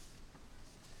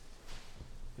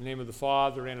In the name of the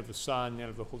Father, and of the Son, and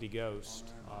of the Holy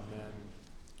Ghost. Amen.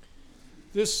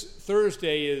 This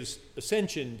Thursday is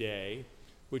Ascension Day,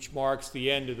 which marks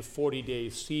the end of the 40-day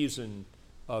season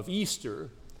of Easter.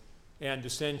 And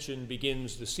Ascension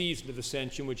begins the season of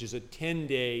Ascension, which is a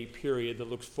 10-day period that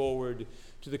looks forward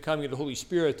to the coming of the Holy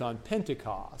Spirit on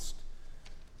Pentecost.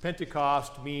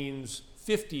 Pentecost means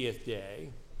 50th day.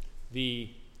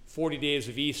 The 40 days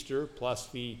of Easter plus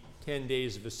the 10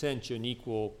 days of Ascension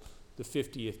equal the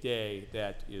 50th day,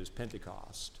 that is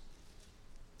Pentecost.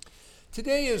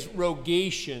 Today is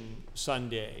Rogation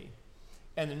Sunday,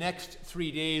 and the next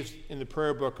 3 days in the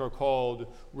prayer book are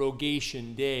called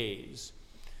Rogation Days.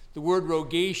 The word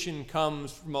rogation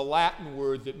comes from a Latin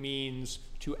word that means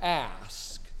to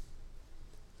ask.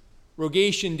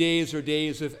 Rogation days are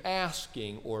days of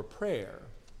asking or prayer.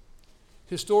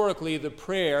 Historically, the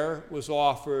prayer was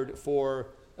offered for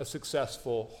a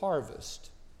successful harvest.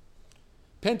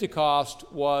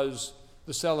 Pentecost was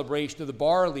the celebration of the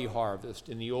barley harvest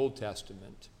in the Old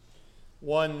Testament.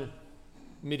 One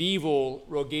medieval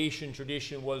rogation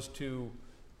tradition was to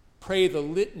pray the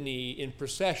litany in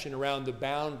procession around the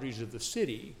boundaries of the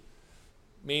city,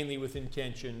 mainly with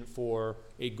intention for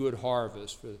a good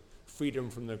harvest, for freedom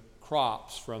from the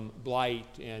crops, from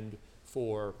blight, and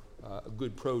for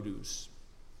good produce.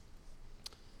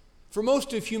 For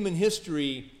most of human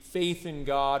history, faith in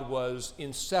God was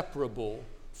inseparable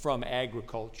from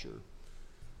agriculture.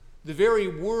 The very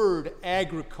word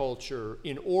agriculture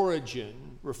in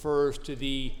origin refers to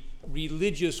the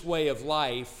religious way of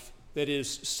life that is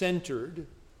centered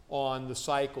on the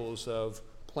cycles of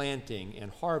planting and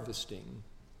harvesting.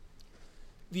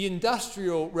 The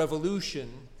Industrial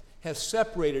Revolution has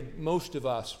separated most of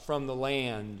us from the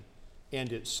land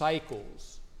and its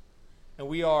cycles, and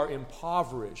we are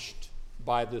impoverished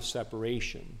by this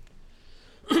separation.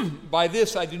 By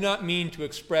this, I do not mean to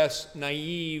express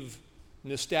naive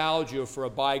nostalgia for a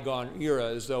bygone era,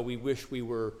 as though we wish we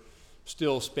were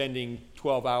still spending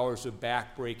 12 hours of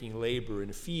back-breaking labor in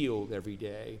a field every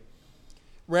day.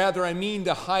 Rather, I mean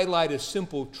to highlight a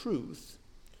simple truth.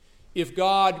 If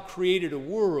God created a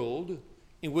world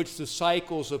in which the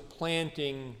cycles of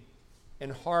planting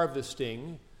and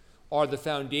harvesting are the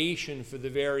foundation for the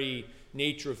very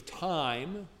nature of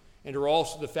time, and are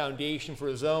also the foundation for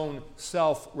his own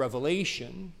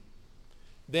self-revelation,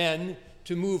 then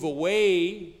to move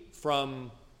away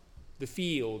from the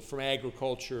field, from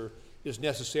agriculture, is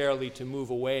necessarily to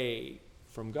move away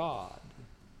from God.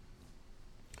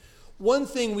 One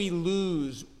thing we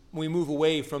lose when we move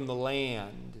away from the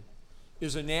land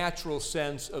is a natural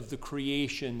sense of the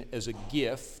creation as a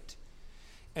gift,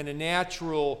 and a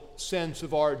natural sense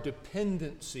of our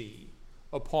dependency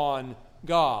upon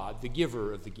God, the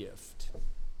giver of the gift.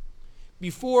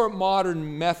 Before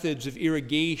modern methods of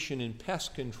irrigation and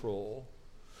pest control,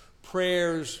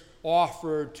 prayers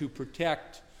offered to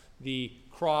protect the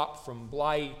crop from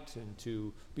blight and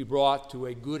to be brought to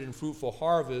a good and fruitful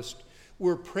harvest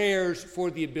were prayers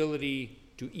for the ability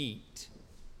to eat.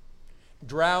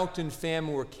 Drought and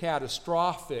famine were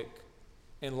catastrophic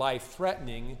and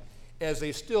life-threatening, as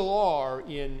they still are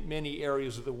in many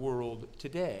areas of the world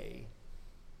today.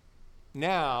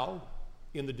 Now,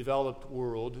 in the developed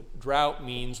world, drought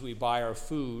means we buy our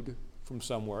food from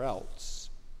somewhere else.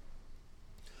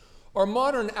 Our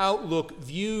modern outlook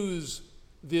views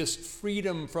this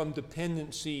freedom from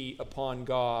dependency upon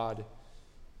God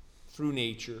through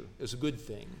nature as a good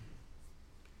thing.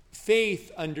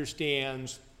 Faith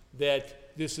understands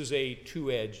that this is a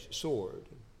two-edged sword.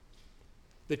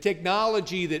 The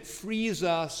technology that frees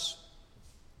us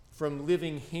from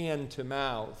living hand to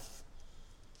mouth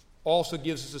also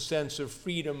gives us a sense of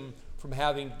freedom from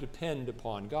having to depend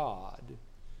upon God.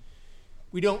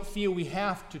 We don't feel we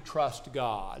have to trust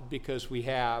God because we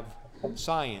have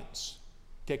science,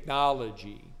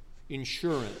 technology,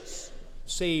 insurance,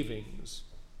 savings,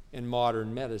 and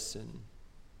modern medicine.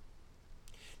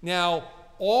 Now,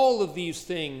 all of these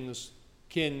things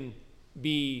can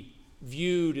be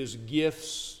viewed as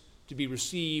gifts to be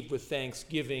received with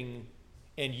thanksgiving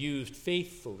and used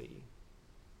faithfully.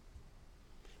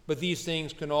 But these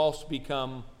things can also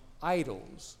become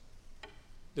idols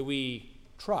that we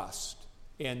trust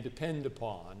and depend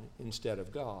upon instead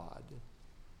of God.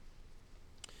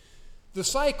 The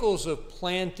cycles of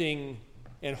planting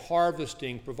and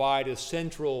harvesting provide a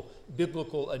central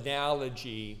biblical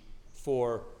analogy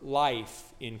for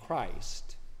life in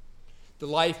Christ. The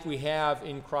life we have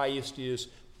in Christ is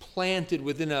planted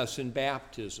within us in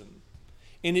baptism,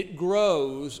 and it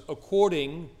grows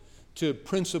according to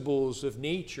principles of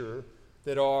nature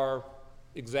that are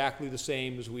exactly the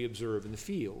same as we observe in the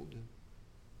field.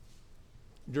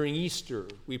 During Easter,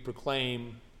 we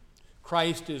proclaim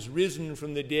Christ is risen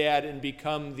from the dead and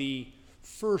become the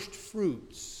first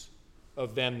fruits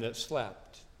of them that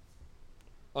slept.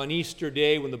 On Easter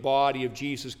Day, when the body of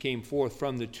Jesus came forth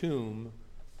from the tomb,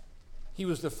 he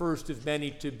was the first of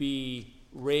many to be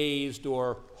raised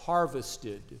or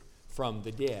harvested from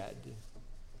the dead.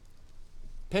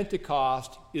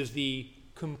 Pentecost is the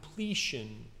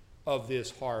completion of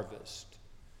this harvest.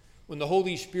 When the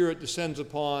Holy Spirit descends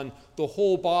upon the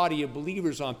whole body of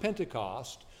believers on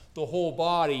Pentecost, the whole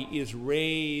body is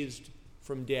raised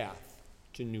from death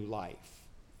to new life.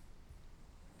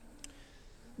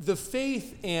 The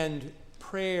faith and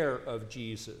prayer of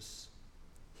Jesus,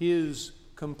 his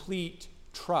complete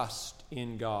trust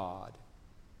in God,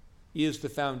 is the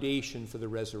foundation for the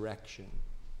resurrection.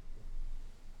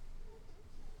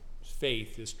 His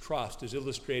faith, his trust, is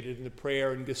illustrated in the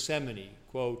prayer in Gethsemane.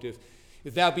 Quote,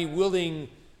 if thou be willing,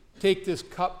 take this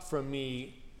cup from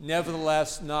me,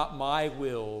 nevertheless not my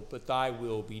will, but thy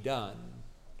will be done.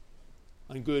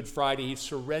 On Good Friday, he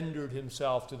surrendered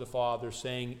himself to the Father,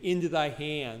 saying, into thy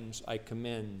hands I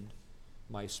commend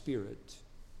my spirit.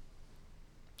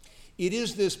 It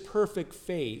is this perfect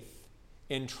faith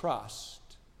and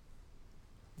trust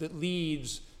that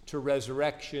leads to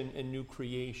resurrection and new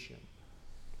creation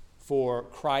for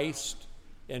Christ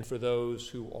and for those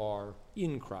who are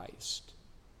in Christ.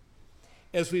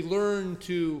 As we learn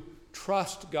to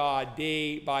trust God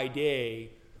day by day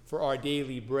for our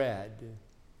daily bread,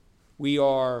 we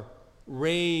are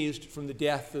raised from the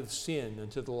death of sin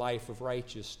unto the life of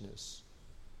righteousness.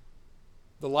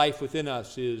 The life within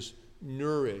us is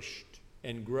nourished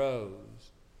and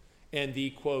grows, and the,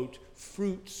 quote,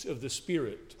 fruits of the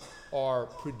Spirit are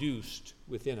produced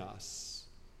within us.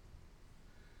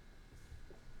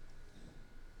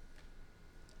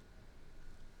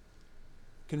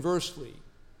 Conversely,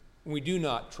 when we do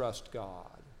not trust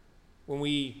God, when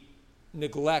we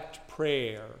neglect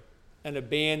prayer and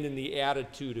abandon the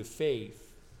attitude of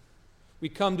faith, we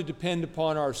come to depend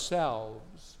upon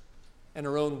ourselves and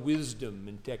our own wisdom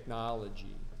and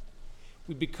technology.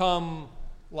 We become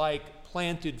like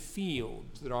planted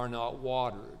fields that are not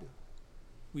watered.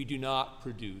 We do not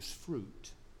produce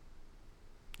fruit.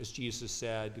 As Jesus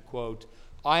said, quote,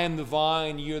 I am the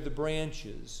vine, ye are the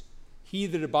branches. He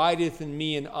that abideth in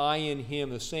me and I in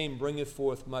him, the same bringeth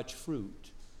forth much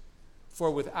fruit.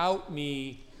 For without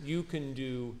me you can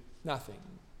do nothing.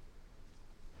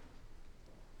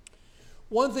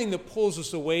 One thing that pulls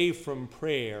us away from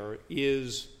prayer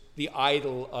is the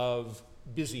idol of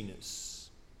busyness.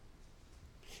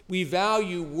 We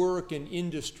value work and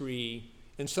industry,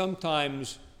 and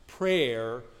sometimes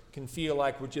prayer can feel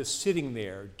like we're just sitting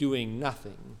there doing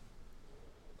nothing.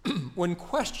 When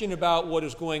questioned about what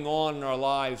is going on in our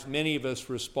lives, many of us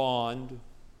respond,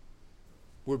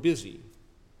 we're busy.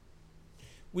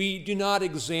 We do not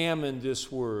examine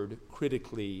this word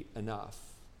critically enough.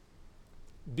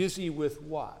 Busy with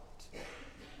what?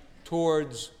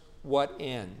 Towards what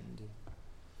end?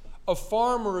 A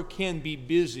farmer can be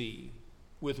busy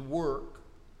with work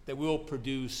that will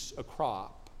produce a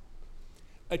crop.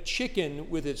 A chicken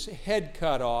with its head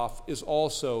cut off is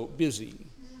also busy,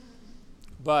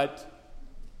 but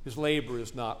his labor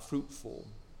is not fruitful.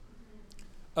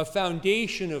 A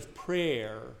foundation of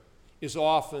prayer is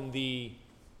often the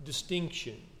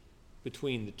distinction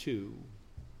between the two.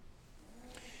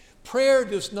 Prayer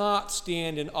does not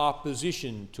stand in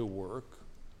opposition to work.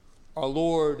 Our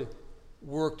Lord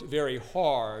worked very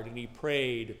hard and he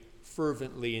prayed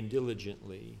fervently and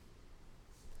diligently.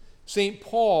 St.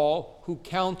 Paul, who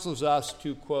counsels us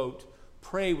to, quote,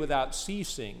 pray without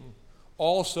ceasing,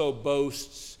 also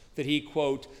boasts that he,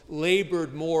 quote,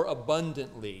 labored more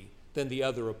abundantly than the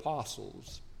other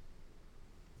apostles.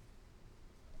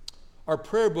 Our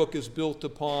prayer book is built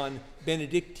upon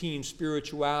Benedictine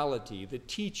spirituality that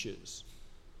teaches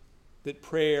that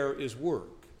prayer is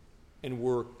work and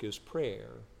work is prayer.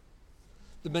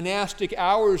 The monastic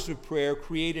hours of prayer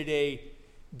created a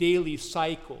daily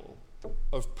cycle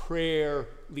of prayer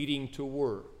leading to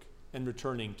work and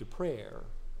returning to prayer.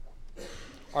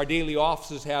 Our daily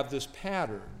offices have this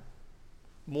pattern.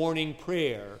 Morning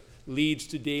prayer leads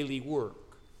to daily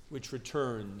work, which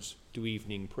returns to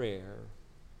evening prayer.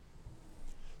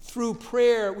 Through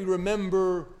prayer, we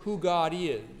remember who God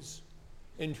is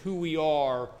and who we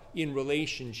are in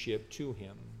relationship to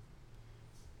him.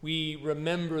 We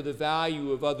remember the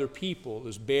value of other people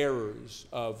as bearers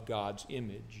of God's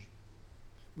image.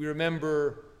 We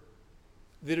remember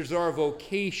that it is our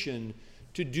vocation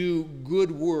to do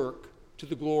good work to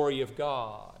the glory of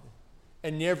God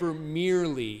and never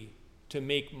merely to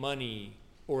make money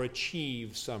or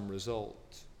achieve some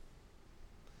result.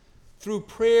 Through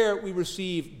prayer, we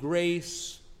receive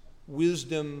grace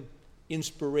wisdom,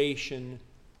 inspiration,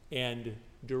 and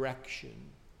direction.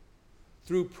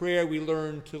 Through prayer, we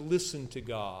learn to listen to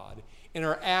God, and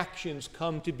our actions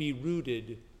come to be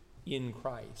rooted in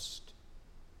Christ.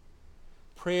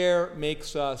 Prayer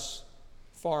makes us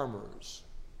farmers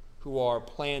who are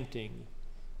planting,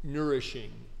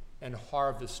 nourishing, and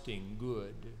harvesting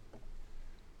good.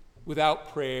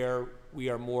 Without prayer, we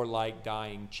are more like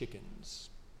dying chickens.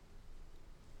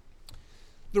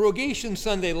 The Rogation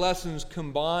Sunday lessons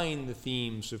combine the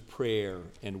themes of prayer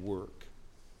and work.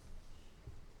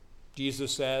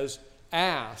 Jesus says,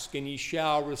 "Ask, and ye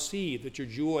shall receive, that your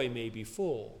joy may be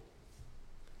full."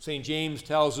 St. James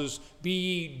tells us, "Be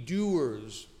ye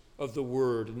doers of the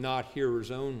word, not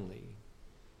hearers only."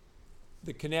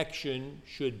 The connection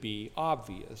should be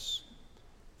obvious.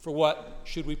 For what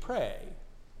should we pray?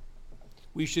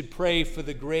 We should pray for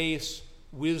the grace,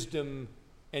 wisdom,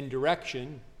 and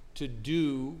direction to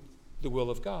do the will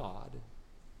of God.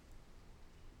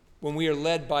 When we are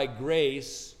led by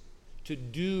grace to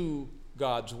do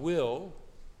God's will,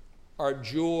 our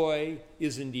joy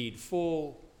is indeed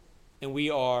full, and we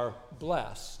are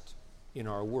blessed in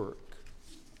our work.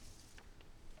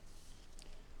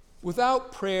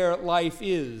 Without prayer, life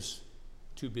is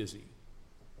too busy.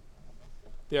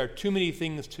 There are too many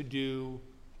things to do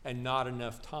and not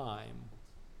enough time.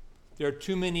 There are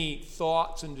too many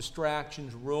thoughts and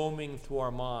distractions roaming through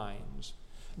our minds.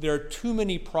 There are too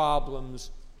many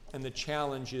problems, and the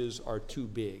challenges are too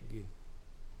big.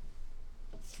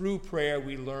 Through prayer,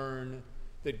 we learn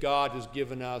that God has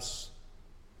given us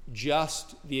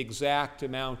just the exact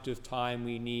amount of time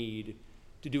we need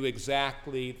to do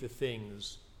exactly the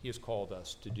things He has called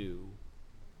us to do.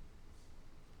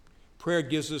 Prayer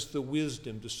gives us the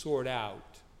wisdom to sort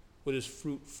out what is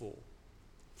fruitful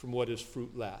from what is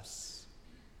fruitless,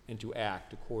 and to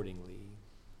act accordingly.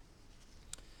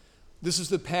 This is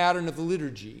the pattern of the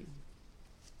liturgy.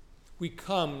 We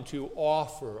come to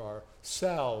offer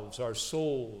ourselves, our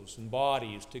souls and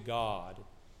bodies to God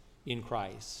in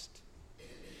Christ.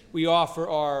 We offer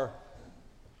our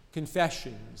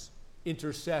confessions,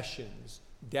 intercessions,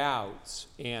 doubts,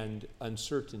 and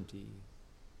uncertainty.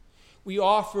 We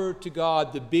offer to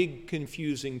God the big,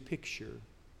 confusing picture.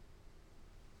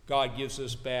 God gives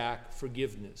us back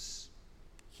forgiveness,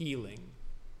 healing,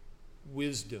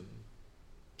 wisdom,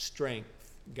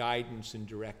 strength, guidance, and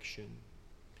direction.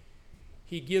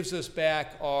 He gives us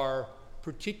back our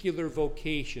particular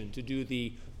vocation to do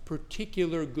the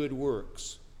particular good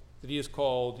works that He has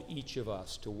called each of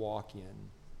us to walk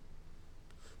in.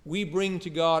 We bring to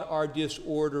God our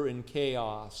disorder and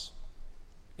chaos,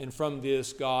 and from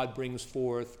this, God brings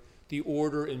forth the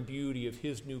order and beauty of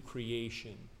His new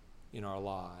creation in our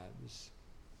lives.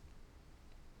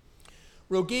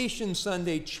 Rogation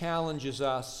Sunday challenges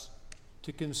us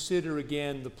to consider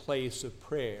again the place of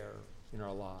prayer in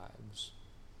our lives.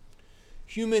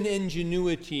 Human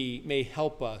ingenuity may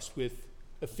help us with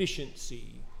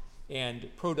efficiency and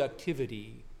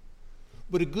productivity,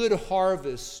 but a good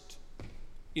harvest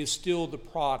is still the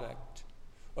product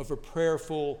of a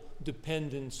prayerful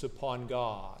dependence upon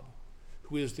God,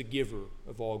 who is the giver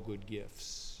of all good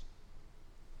gifts.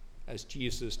 As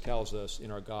Jesus tells us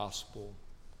in our gospel,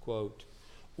 quote,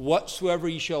 "Whatsoever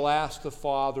ye shall ask the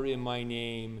Father in my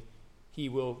name, He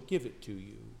will give it to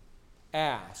you.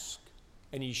 Ask,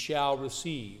 and ye shall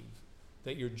receive,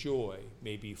 that your joy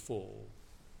may be full."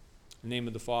 In the name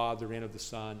of the Father, and of the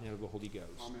Son, and of the Holy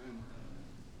Ghost. Amen.